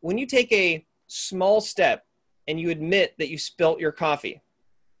happens. When you take a small step and you admit that you spilt your coffee,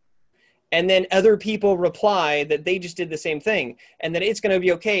 and then other people reply that they just did the same thing and that it's going to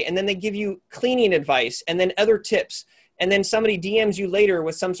be okay, and then they give you cleaning advice and then other tips, and then somebody DMs you later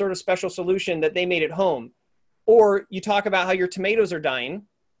with some sort of special solution that they made at home, or you talk about how your tomatoes are dying,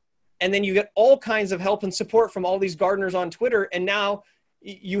 and then you get all kinds of help and support from all these gardeners on Twitter, and now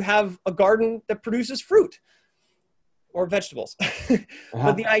you have a garden that produces fruit or vegetables.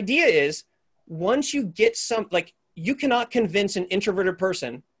 But the idea is, once you get you cannot convince an introverted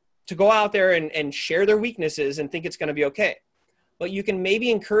person to go out there and share their weaknesses and think it's going to be okay. But you can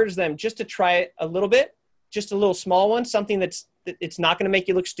maybe encourage them just to try it a little bit, just a little small one, something it's not going to make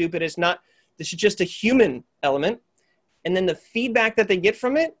you look stupid. This is just a human element. And then the feedback that they get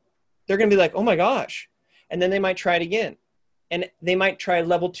from it, they're going to be like, oh my gosh. And then they might try it again. And they might try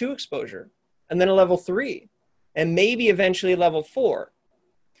level 2 exposure, and then a level 3, and maybe eventually level 4.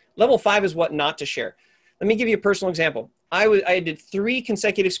 Level 5 is what not to share. Let me give you a personal example. I did 3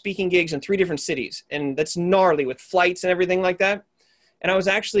 consecutive speaking gigs in 3 different cities, and that's gnarly with flights and everything like that. And I was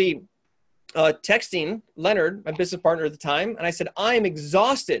actually texting Leonard, my business partner at the time, and I said, I am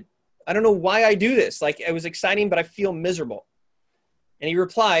exhausted. I don't know why I do this. Like, it was exciting, but I feel miserable. And he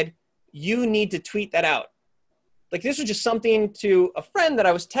replied, you need to tweet that out. Like, this was just something to a friend that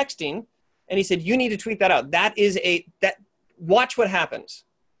I was texting, and he said, you need to tweet that out. Watch what happens.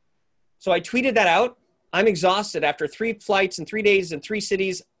 So I tweeted that out. I'm exhausted after 3 flights and 3 days in 3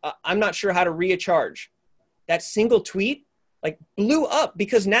 cities. I'm not sure how to recharge. That single tweet blew up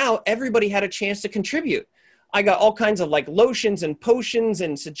because now everybody had a chance to contribute. I got all kinds of lotions and potions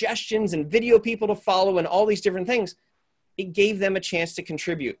and suggestions and video people to follow and all these different things. It gave them a chance to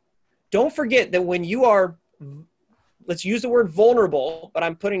contribute. Don't forget that when you are, let's use the word vulnerable, but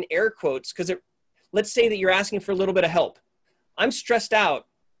I'm putting air quotes because let's say that you're asking for a little bit of help. I'm stressed out.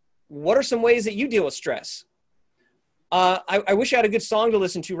 what are some ways that you deal with stress? I wish I had a good song to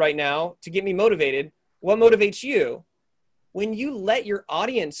listen to right now to get me motivated. What motivates you? When you let your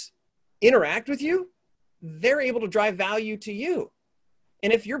audience interact with you, they're able to drive value to you.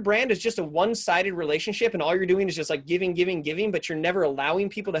 And if your brand is just a one-sided relationship and all you're doing is just like giving, but you're never allowing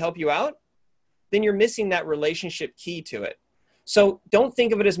people to help you out, then you're missing that relationship key to it. So don't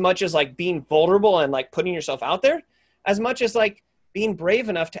think of it as much as like being vulnerable and like putting yourself out there, as much as like being brave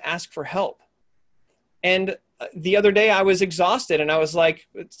enough to ask for help. And the other day I was exhausted and I was like,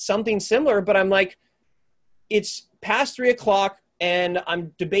 something similar, but I'm like, it's past 3 o'clock and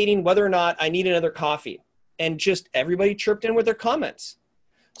I'm debating whether or not I need another coffee. And just everybody chirped in with their comments.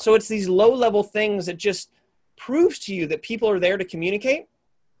 So it's these low-level things that just proves to you that people are there to communicate.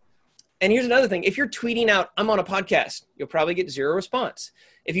 And here's another thing. If you're tweeting out, I'm on a podcast, you'll probably get 0 response.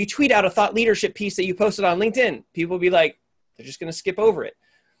 If you tweet out a thought leadership piece that you posted on LinkedIn, people will be like, they're just going to skip over it.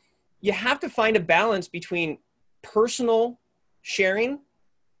 You have to find a balance between personal sharing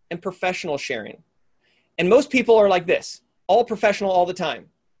and professional sharing. And most people are like this, all professional all the time.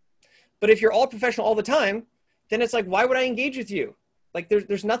 But if you're all professional all the time, then it's like, why would I engage with you? Like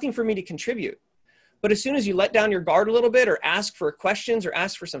there's nothing for me to contribute. But as soon as you let down your guard a little bit or ask for questions or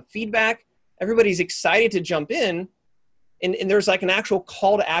ask for some feedback, everybody's excited to jump in and there's like an actual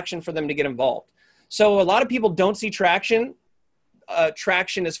call to action for them to get involved. So a lot of people don't see traction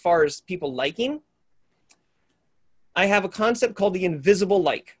as far as people liking. I have a concept called the invisible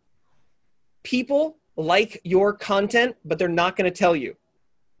like. People like your content, but they're not going to tell you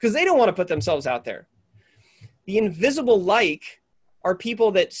because they don't want to put themselves out there. The invisible like are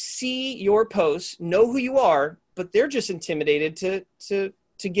people that see your posts, know who you are, but they're just intimidated to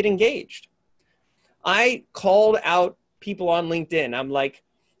get engaged. I called out people on LinkedIn. I'm like,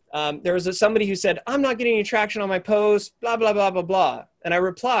 there was somebody who said, I'm not getting any traction on my post, blah, blah, blah, blah, blah. And I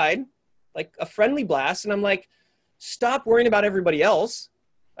replied like a friendly blast. And I'm like, stop worrying about everybody else.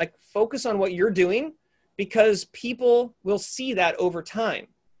 Like focus on what you're doing because people will see that over time.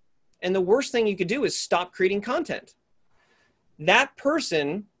 And the worst thing you could do is stop creating content. That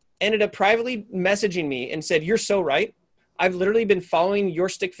person ended up privately messaging me and said, you're so right. I've literally been following your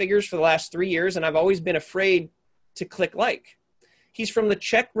stick figures for the last 3 years, and I've always been afraid to click like. He's from the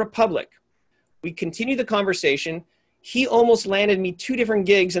Czech Republic. We continued the conversation. He almost landed me 2 different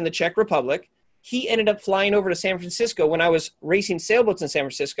gigs in the Czech Republic. He ended up flying over to San Francisco when I was racing sailboats in San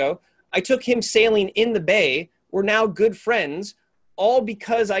Francisco. I took him sailing in the bay. We're now good friends, all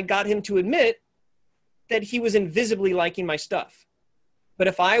because I got him to admit that he was invisibly liking my stuff. But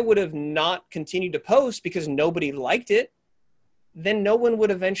if I would have not continued to post because nobody liked it, then no one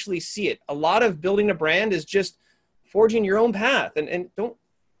would eventually see it. A lot of building a brand is just forging your own path. And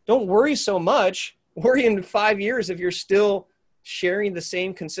don't worry so much. Worry in 5 years if you're still sharing the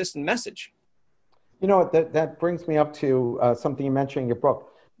same consistent message. You know, that brings me up to something you mentioned in your book.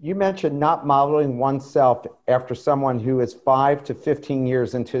 You mentioned not modeling oneself after someone who is 5 to 15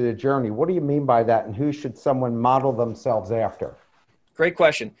 years into the journey. What do you mean by that? And who should someone model themselves after? Great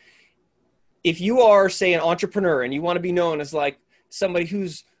question. If you are, say, an entrepreneur and you want to be known as like somebody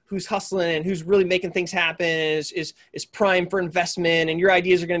who's hustling and who's really making things happen, is prime for investment and your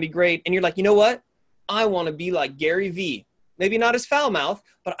ideas are going to be great. And you're like, you know what? I want to be like Gary Vee. Maybe not as foul mouth,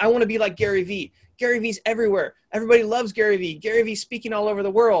 but I want to be like Gary Vee. Gary Vee's everywhere. Everybody loves Gary Vee. Gary Vee's speaking all over the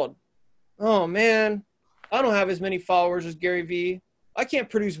world. Oh man, I don't have as many followers as Gary Vee. I can't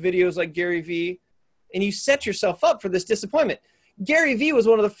produce videos like Gary Vee. And you set yourself up for this disappointment. Gary Vee was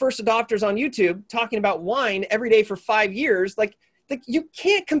one of the first adopters on YouTube talking about wine every day for 5 years. Like you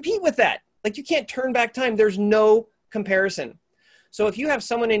can't compete with that. Like you can't turn back time. There's no comparison. So if you have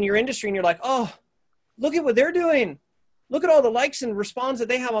someone in your industry and you're like, oh, look at what they're doing. Look at all the likes and response that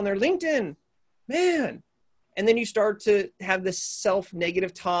they have on their LinkedIn. Man. And then you start to have this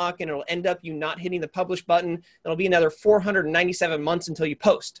self-negative talk and it'll end up you not hitting the publish button. It'll be another 497 months until you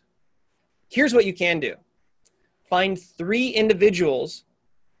post. Here's what you can do. Find 3 individuals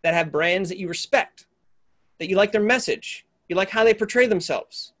that have brands that you respect, that you like their message, you like how they portray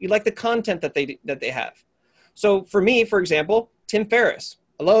themselves, you like the content that they have. So for me, for example, Tim Ferriss.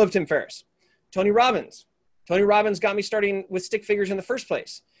 I love Tim Ferriss. Tony Robbins. Tony Robbins got me starting with stick figures in the first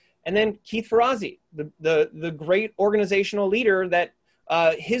place. And then Keith Ferrazzi, the great organizational leader that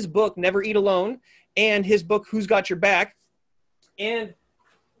his book, Never Eat Alone, and his book, Who's Got Your Back, and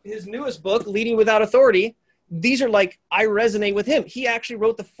his newest book, Leading Without Authority, these are like, I resonate with him. He actually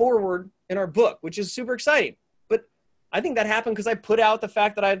wrote the foreword in our book, which is super exciting. But I think that happened because I put out the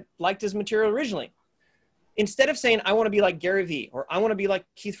fact that I liked his material originally. Instead of saying, I want to be like Gary Vee, or I want to be like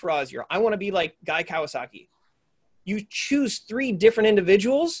Keith Ferrazzi, or I want to be like Guy Kawasaki, you choose 3 different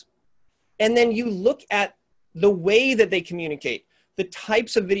individuals And then you look at the way that they communicate, the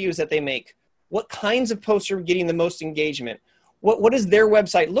types of videos that they make, what kinds of posts are getting the most engagement, what does their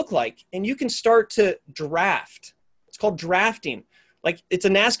website look like? And you can start to draft. It's called drafting. Like, it's a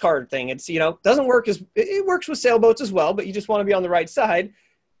NASCAR thing. It's, doesn't work it works with sailboats as well, but you just want to be on the right side.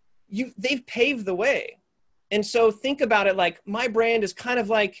 They've paved the way. And so think about it like my brand is kind of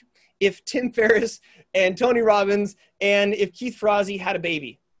like if Tim Ferriss and Tony Robbins and if Keith Ferrazzi had a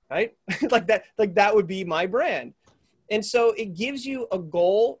baby, right? like that would be my brand. And so it gives you a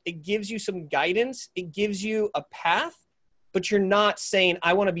goal. It gives you some guidance. It gives you a path, but you're not saying,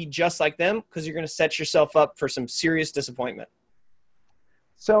 I want to be just like them, because you're going to set yourself up for some serious disappointment.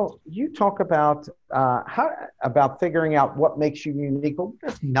 So you talk about about figuring out what makes you unique, but what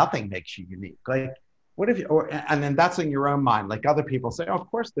if nothing makes you unique? Like, what if and then that's in your own mind. Like, other people say, oh, of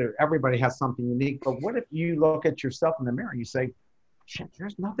course, everybody has something unique. But what if you look at yourself in the mirror and you say, shit,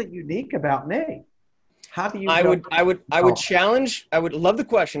 there's nothing unique about me? How do you? I would challenge. I would love the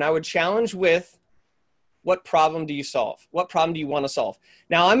question. I would challenge with, what problem do you solve? What problem do you want to solve?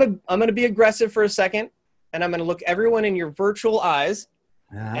 Now, I'm going to be aggressive for a second, and I'm going to look everyone in your virtual eyes.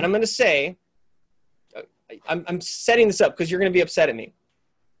 And I'm going to say, I'm setting this up because you're going to be upset at me.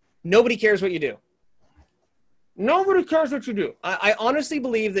 Nobody cares what you do. Nobody cares what you do. I honestly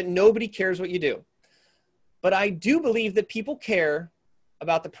believe that nobody cares what you do. But I do believe that people care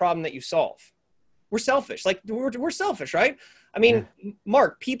about the problem that you solve. We're selfish. Like, we're selfish, right? I mean,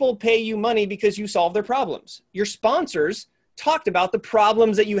 Mark, people pay you money because you solve their problems. Your sponsors talked about the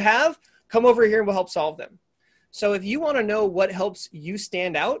problems that you have. Come over here and we'll help solve them. So if you want to know what helps you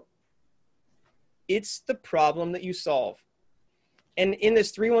stand out, it's the problem that you solve. And in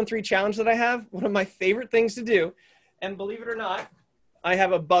this 313 challenge that I have, one of my favorite things to do, and believe it or not, I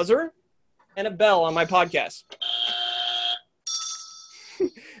have a buzzer and a bell on my podcast.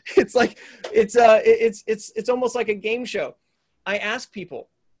 It's like, it's almost like a game show. I ask people,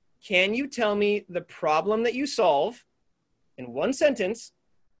 can you tell me the problem that you solve in one sentence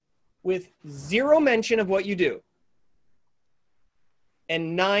with zero mention of what you do?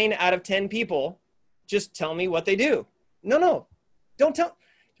 And 9 out of 10 people just tell me what they do. No, don't tell.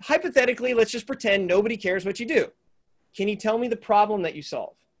 Hypothetically, let's just pretend nobody cares what you do. Can you tell me the problem that you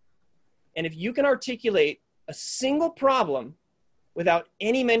solve? And if you can articulate a single problem without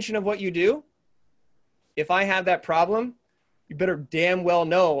any mention of what you do, if I have that problem, you better damn well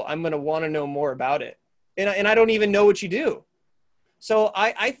know I'm going to want to know more about it. And I don't even know what you do. So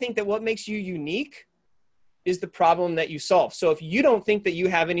I think that what makes you unique is the problem that you solve. So if you don't think that you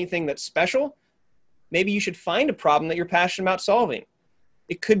have anything that's special, maybe you should find a problem that you're passionate about solving.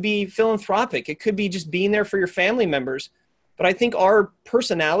 It could be philanthropic. It could be just being there for your family members. But I think our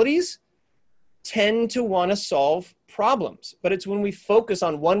personalities tend to want to solve problems. But it's when we focus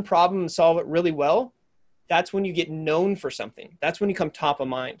on one problem and solve it really well, that's when you get known for something. That's when you come top of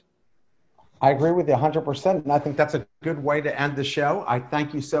mind. I agree with you 100%. And I think that's a good way to end the show. I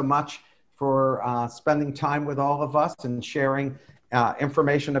thank you so much for spending time with all of us and sharing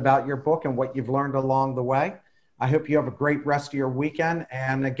information about your book and what you've learned along the way. I hope you have a great rest of your weekend.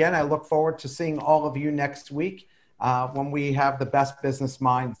 And again, I look forward to seeing all of you next week when we have the Best Business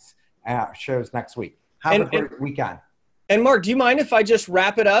Minds shows next week. Have a great weekend. And Mark, do you mind if I just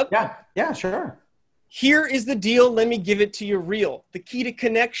wrap it up? Yeah, sure. Here is the deal. Let me give it to you real. The key to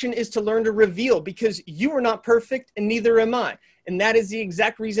connection is to learn to reveal, because you are not perfect and neither am I. And that is the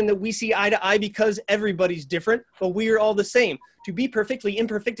exact reason that we see eye to eye, because everybody's different, but we are all the same. To be perfectly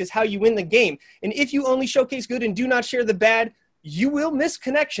imperfect is how you win the game. And if you only showcase good and do not share the bad, you will miss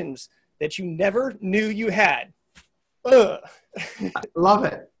connections that you never knew you had. I love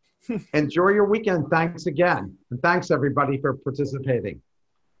it. Enjoy your weekend. Thanks again. And thanks everybody for participating.